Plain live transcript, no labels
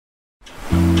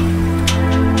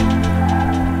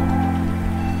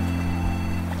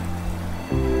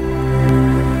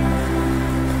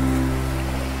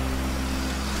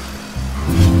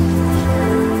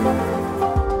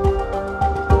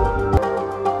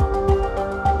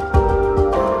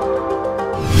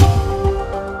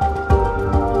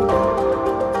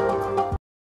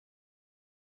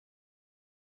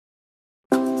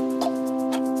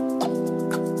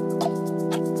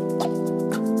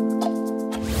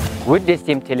ውድ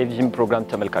የስቴም ቴሌቪዥን ፕሮግራም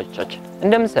ተመልካቾቻችን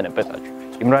እንደምን ሰነበታችሁ?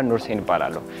 ኢምራን ኑርሴን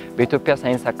ይባላለሁ። በኢትዮጵያ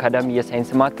ሳይንስ አካዳሚ የሳይንስ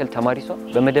ማዕከል ተማሪ ሲሆን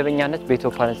በመደበኛነት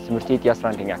በኢትዮፓንስ ትምህርት ቤት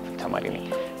የ11ኛ ክፍል ተማሪ ነኝ።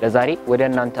 ለዛሬ ወደ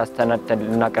እናንተ አስተናግተን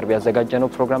ልናቀርብ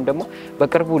ያዘጋጀነው ፕሮግራም ደግሞ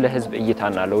በቅርቡ ለህዝብ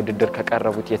እይታና ለውድድር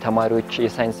ከቀረቡት የተማሪዎች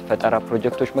የሳይንስ ፈጠራ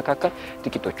ፕሮጀክቶች መካከል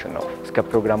ጥቂቶቹን ነው። እስከ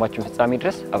ፕሮግራማችን ፍጻሜ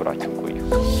ድረስ አብራችሁን ቆዩ።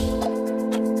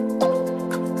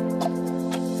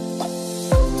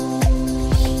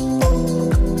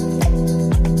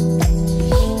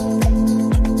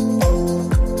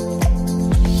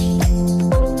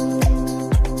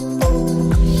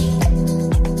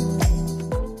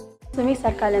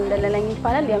 ሰርካለም ደለለኝ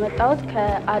ይባላል። የመጣሁት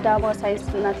ከአዳማ ሳይንስ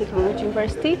እና ቴክኖሎጂ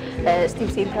ዩኒቨርሲቲ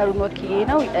STEMpower ወኪዬ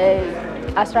ነው።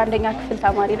 11ኛ ክፍል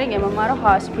ተማሪ ነኝ። የመማረው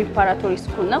ሀዋስ ፕሪፓራቶሪ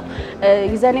ስኩል ነው።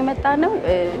 ይዘን የመጣነው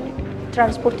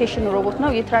ትራንስፖርቴሽን ሮቦት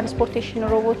ነው። የትራንስፖርቴሽን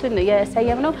ሮቦትን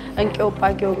የሰየምነው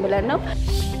እንቆጳጊዮን ብለን ነው።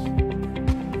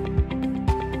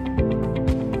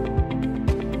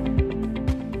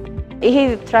 ይሄ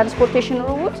ትራንስፖርቴሽን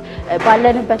ሮቦት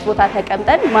ባለንበት ቦታ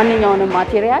ተቀምጠን ማንኛውንም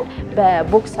ማቴሪያል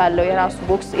በቦክስ አለው የራሱ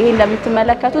ቦክስ ይሄ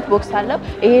እንደምትመለከቱት ቦክስ አለው።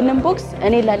 ይሄንን ቦክስ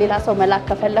እኔ ለሌላ ሰው መላክ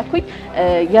ከፈለኩኝ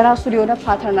የራሱ ሊሆነ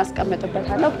ፓተርን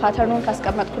አስቀምጥበታለሁ። ፓተርኑን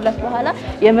ካስቀመጥኩለት በኋላ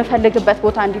የምፈልግበት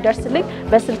ቦታ እንዲደርስልኝ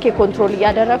በስልኬ ኮንትሮል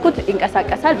ያደረኩት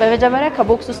ይንቀሳቀሳል። በመጀመሪያ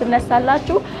ከቦክሱ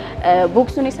ስነሳላችሁ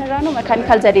ቦክሱን የሰራነው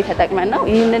ሜካኒካል ዘዴ ተጠቅመን ነው።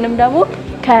 ይሄንንም ደግሞ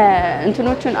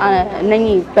ከእንትኖቹን እነኚ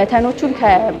በተኖቹን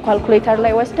ከካልኩሌተር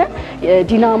ላይ ወስደን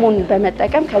ዲናሞን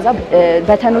በመጠቀም ከዛ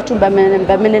በተኖቹን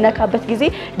በመንነካበት ጊዜ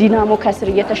ዲናሞ ከስር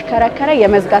እየተሽከረከረ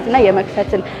የመዝጋትና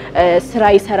የመክፈትን ስራ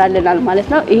ይሰራልናል ማለት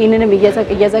ነው። ይሄንንም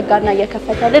እየዘጋና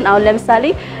እየከፈተልን አሁን ለምሳሌ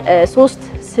 3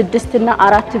 6 እና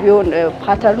 4 ቢሆን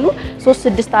ፓተርኑ 3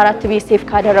 6 4 ቢ ሴቭ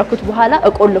ካደረኩት በኋላ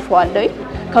እቆልፈዋለሁ።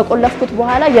 ከቆለፍኩት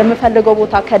በኋላ የምፈልገው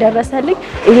ቦታ ከደረሰልኝ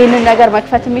ይሄንን ነገር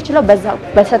መክፈት የሚችለው በዛ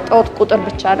በሰጠውት ቁጥር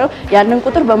ብቻ ነው። ያንን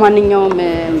ቁጥር በማንኛውም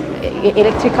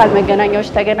የኤሌክትሪካል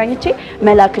መገናኛዎች ተገናኝቼ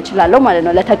መላክ እችላለሁ ማለት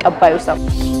ነው ለተቀባዩ ሰው።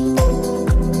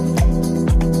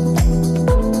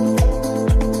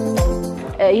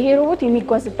 ይሄ ሮቦት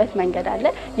የሚጓዝበት መንገድ አለ።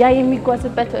 ያ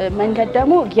የሚጓዝበት መንገድ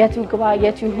ደግሞ የቱ ግባ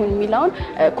የቱ ይሁን የሚላውን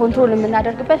ኮንትሮል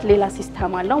የምናደርግበት ሌላ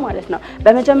ሲስተም አለው ማለት ነው።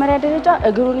 በመጀመሪያ ደረጃ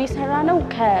እግሩን የሰራነው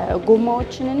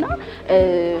ከጎማዎችንና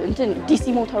ዲሲ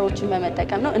ሞተሮችን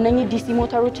በመጠቀም ነው። እነኚህ ዲሲ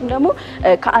ሞተሮችን ደግሞ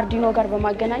ከአርዲኖ ጋር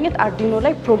በማገናኘት አርዲኖ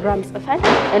ላይ ፕሮግራም ጽፈን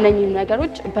እነኚህ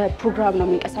ነገሮች በፕሮግራም ነው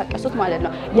የሚንቀሳቀሱት ማለት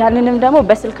ነው። ያንንም ደግሞ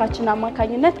በስልካችን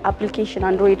አማካኝነት አፕሊኬሽን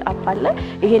አንድሮይድ አፕ አለ።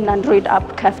 ይሄን አንድሮይድ አፕ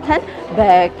ከፍተን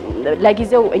ለጊዜው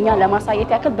እኛ ለማሳየት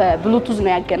ያክል በብሉቱዝ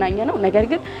ነው ያገናኘነው። ነገር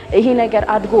ግን ይሄ ነገር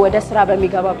አድጎ ወደ ስራ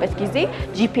በሚገባበት ጊዜ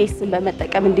ጂፒኤስን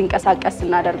በመጠቀም እንዲንቀሳቀስ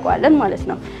እናደርጋለን ማለት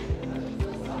ነው።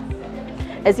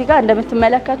 እዚህ ጋር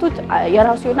እንደምትመለከቱት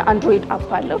የራሱ የሆነ አንድሮይድ አፕ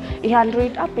አለው። ይሄ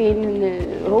አንድሮይድ አፕ ይሄንን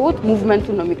ሮቦት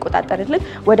ሙቭመንቱን ነው የሚቆጣጠርልን።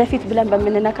 ወደፊት ብለን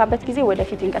በመንነካበት ጊዜ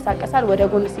ወደፊት ይንቀሳቀሳል፣ ወደ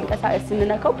ጎን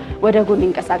ስንነካው ወደ ጎን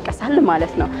ይንቀሳቀሳል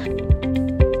ማለት ነው።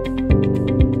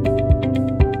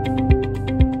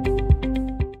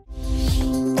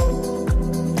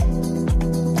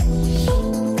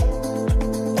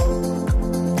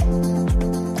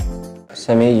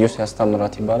 ሰሜ ዩሲያስ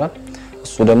ታምራት ይባላል።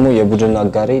 እሱ ደግሞ የቡድን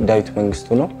አጋሪ ዳዊት መንግስቱ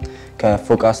ነው።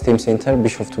 ከፎቃ ስቴም ሴንተር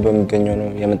ቢሾፍቱ በሚገኘው ነው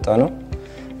የመጣ ነው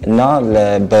እና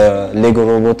በሌጎ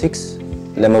ሮቦቲክስ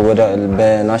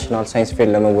በናሽናል ሳይንስ ፌር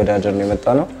ለመወዳደር ነው የመጣ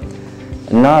ነው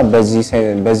እና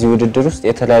በዚህ ውድድር ውስጥ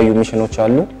የተለያዩ ሚሽኖች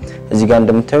አሉ። እዚህ ጋር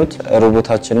እንደምታዩት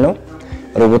ሮቦታችን ነው።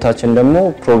 ሮቦታችን ደግሞ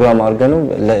ፕሮግራም አድርገን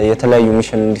የተለያዩ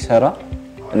ሚሽን እንዲሰራ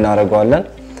እናደርጋለን።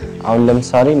 አሁን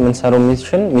ለምሳሌ ምን ሰራው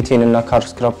ሚሽን ሚቴን እና ካር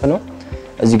ስክራፕ ነው።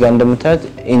 እዚህ ጋር እንደምታዩት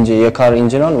የካር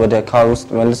ኢንጂኑን ወደ ካር ውስጥ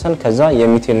መልሰን ከዛ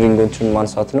የሚቴን ሪንጎችን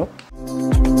ማንሳት ነው።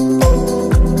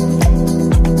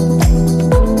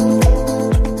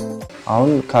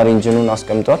 አሁን ካር ኢንጂኑን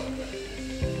አስቀምጧል።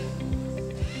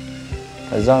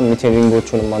 ከዛ ሚቴን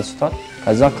ሪንጎቹን ማንስቷል።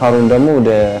 ከዛ ካሩን ደግሞ ወደ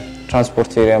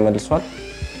ትራንስፖርት ኤሪያ መልሷል።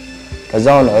 ከዛ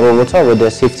አሁን ሮቦቷ ወደ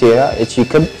ሴፍቲ ኤሪያ እቺ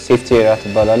ክብ ሴፍቲ ኤሪያ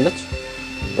ትባላለች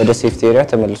ወደ ሴፍቲ ኤሪያ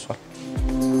ተመልሷል።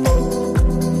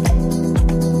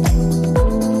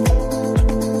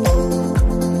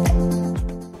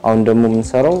 አሁን ደግሞ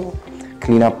የምንሰራው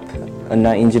ክሊን አፕ እና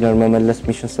ኢንጂነር መመለስ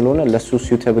ሚሽን ስለሆነ ለሱ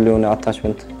ሱቴብል የሆነ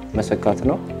አታችመንት መሰካት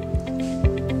ነው።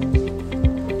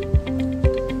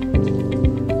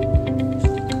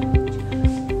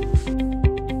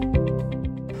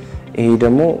 ይሄ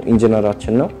ደግሞ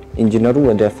ኢንጂነራችን ነው ኢንጂነሩ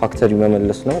ወደ ፋክተሪ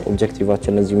መመለስ ነው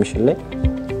ኦብጀክቲቫችን እዚህ ሚሽን ላይ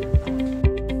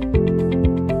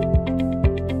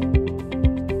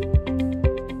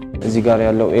እዚህ ጋር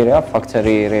ያለው ኤሪያ ፋክተሪ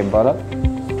ኤሪያ ይባላል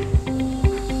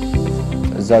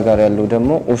እዛ ጋር ያለው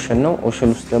ደግሞ ኦሽን ነው ኦሽን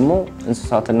ውስጥ ደግሞ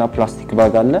እንስሳትና ፕላስቲክ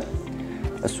ባግ አለ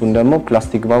እሱን ደግሞ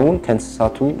ፕላስቲክ ባጉን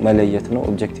ከእንስሳቱ መለየት ነው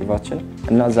ኦብጀክቲቫችን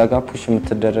እና እዛ ጋር ፑሽ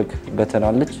የምትደረግ በተን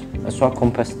አለች እሷ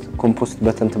ኮምፖስት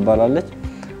በተን ትባላለች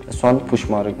እሷን ፑሽ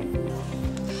ማድረግ ነው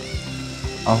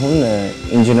አሁን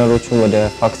ኢንጂነሮቹን ወደ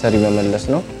ፋክተሪ መመለስ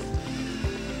ነው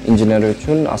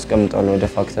ኢንጂነሮቹን አስቀምጣሉ ወደ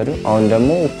ፋክተሪ አሁን ደግሞ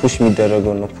ፑሽ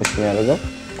የሚደረገው ነው ፑሽ የሚያደርገው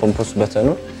ኮምፖስት በተኑ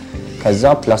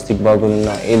ከዛ ፕላስቲክ ባጉንና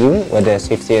ኤሊውን ወደ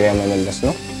ሴፍቲ ኤሪያ መመለስ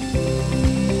ነው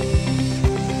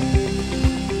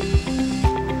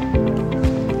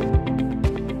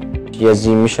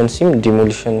የዚህ ሚሽን ሲም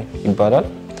ዲሞሊሽን ይባላል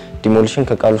ዲሞሊሽን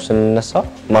ከቃሉ ስንነሳ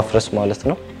ማፍረስ ማለት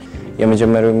ነው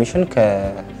የመጀመሪያው ሚሽን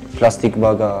ከፕላስቲክ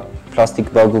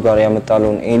ባጉ ጋር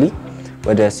ያመጣለውን ኤሊ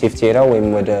ወደ ሴፍቲ ኤሪያ ወይም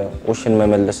ወደ ኦሽን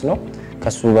መመለስ ነው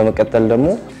ከሱ በመቀጠል ደግሞ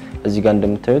እዚህ ጋር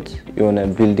እንደምታዩት የሆነ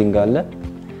ቢልዲንግ አለ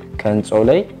ከህንጻው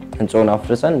ላይ ህንጻውን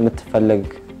አፍርሰን የምትፈልግ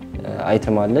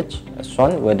አይተም አለች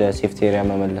እሷን ወደ ሴፍቲ ኤሪያ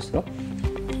መመለስ ነው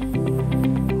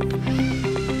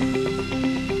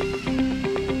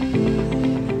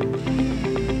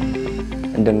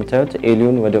እንደምታዩት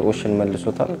ኤሊውን ወደ ኦሽን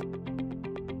መልሶታል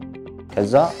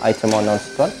ከዛ አይተማውን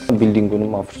አንስቷል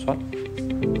ቢልዲንጉንም አፍርሷል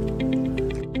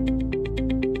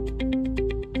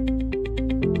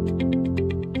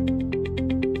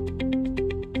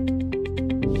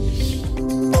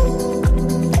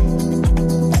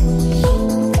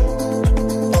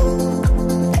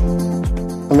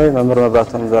መምህር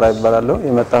መብራቱን ዘራ ይባላል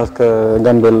የመጣሁት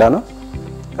ከጋምቤላ ነው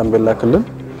ጋምቤላ ክልል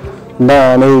እና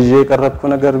ነው የቀረብኩ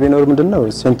ነገር ቢኖር ምንድነው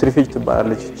ሴንትሪፊጅ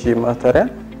ትባላለች እቺ ማተሪያ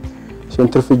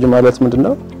ሴንትሪፊጅ ማለት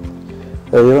ምንድነው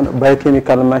የሆነ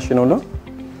ባዮኬሚካል ማሽን ነው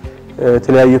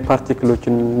የተለያዩ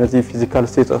ፓርቲክሎችን እነዚህ ፊዚካል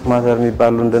ስቴት ኦፍ ማተር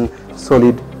የሚባሉ እንደ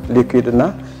ሶሊድ ሊኩዊድ እና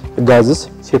ጋዝስ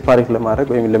ሴፓሬት ለማድረግ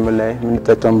ወይም ለመለያየት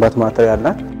የምንጠቀምባት ማተሪያል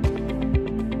ናት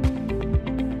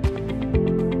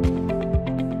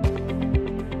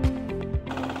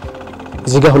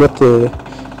እዚህ ጋር ሁለት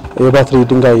የባትሪ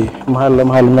ድንጋይ መሃል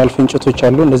ለመሃል የሚያልፉ እንጨቶች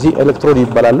አሉ እነዚህ ኤሌክትሮድ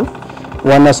ይባላሉ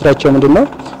ዋና ስራቸው ምንድነው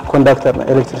ኮንዳክተር ነው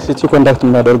ኤሌክትሪሲቲ ኮንዳክት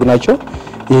የሚያደርጉ ናቸው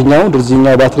ይሄኛው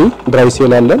ድርዚኛው ባትሪ ድራይ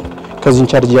ሴል አለን ከዚህ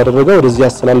ቻርጅ ያደረገ ወደዚህ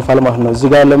ያስተላልፋል ማለት ነው እዚህ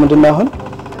ጋር ለምንድነው አሁን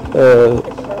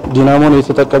ዲናሞ ነው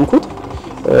የተጠቀምኩት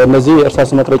እነዚህ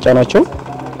እርሳስ መቅረጫ ናቸው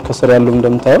ከስር ያለው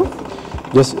እንደምታየው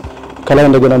ከላይ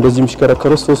እንደገና እንደዚህ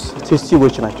የሚሽከረከሩ ሶስት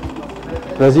ቴስቲቦች ናቸው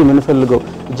ስለዚህ ምን ፈልገው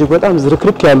እጅግ በጣም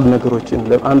ዝርክርክ ያሉ ነገሮችን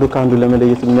አንዱ ካንዱ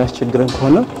ለመለየት የሚያስቸግረን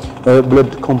ከሆነ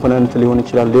ብለድ ኮምፖነንት ሊሆን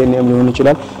ይችላል ዲኤንኤም ሊሆን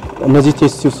ይችላል እነዚህ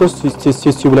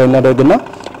ቴስቲብ ላይ እናደርግና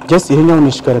ጀስት ይሄኛውን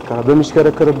ይሽከረከራል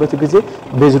በሚሽከረከርበት ጊዜ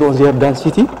ቤዝድ ኦን ዜር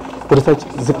ዳንሲቲ ወደታች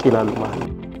ዝቅ ይላሉ ማለት ነው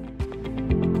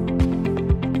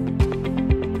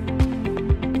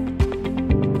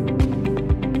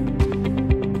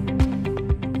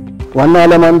ዋና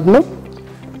ዓላማ ምንድነው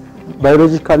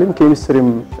ባዮሎጂካሊም ኬሚስትሪም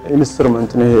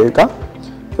ኢንስትሩመንት ነው ይሄ እቃ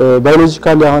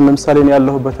ባዮሎጂካሊ አሁን ለምሳሌ ነው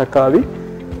ያለሁበት አካባቢ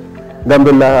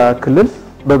ጋምቤላ ክልል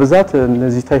በብዛት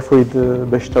እነዚህ ታይፎይድ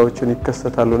በሽታዎችን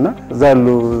ይከሰታሉና ዛሉ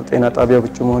ጤና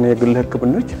ጣቢያዎች ሆነ የግል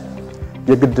ህክምናዎች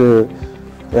የግድ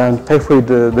ያን ታይፎይድ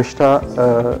በሽታ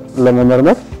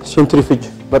ለመመርመር ሴንትሪፊጅ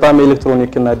በጣም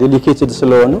ኤሌክትሮኒክ እና ዴሊኬትድ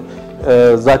ስለሆነ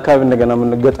ዛካብ እንደገና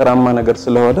ምን ገጠራማ ነገር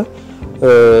ስለሆነ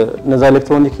እነዛ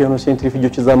ኤሌክትሮኒክ የሆኑ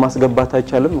ሴንትሪፊጆች እዛ ማስገባት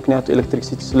አይቻልም ምክንያቱም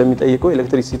ኤሌክትሪሲቲ ስለሚጠይቀው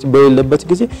ኤሌክትሪሲቲ በሌለበት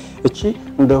ጊዜ እቺ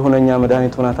እንደሆነኛ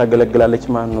መድኃኒት ሆና ታገለግላለች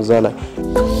ማለት ነው ዛላ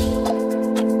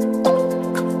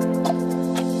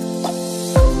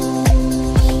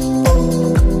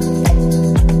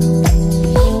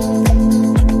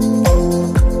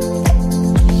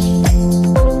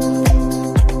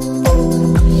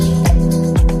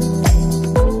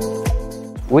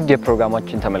ውድ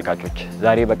የፕሮግራማችን ተመልካቾች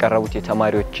ዛሬ በቀረቡት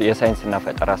የተማሪዎች የሳይንስና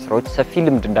ፈጠራ ስራዎች ሰፊ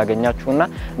ልምድ እንዳገኛችሁና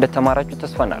እንደተማራችሁ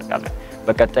ተስፋ እናደርጋለን።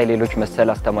 በቀጣይ ሌሎች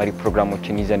መሰል አስተማሪ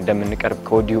ፕሮግራሞችን ይዘን እንደምንቀርብ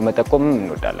ከወዲሁ መጠቆም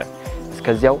እንወዳለን።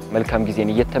 እስከዚያው መልካም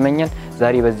ጊዜን እየተመኘን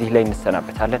ዛሬ በዚህ ላይ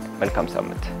እንሰናበታለን። መልካም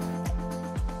ሳምንት።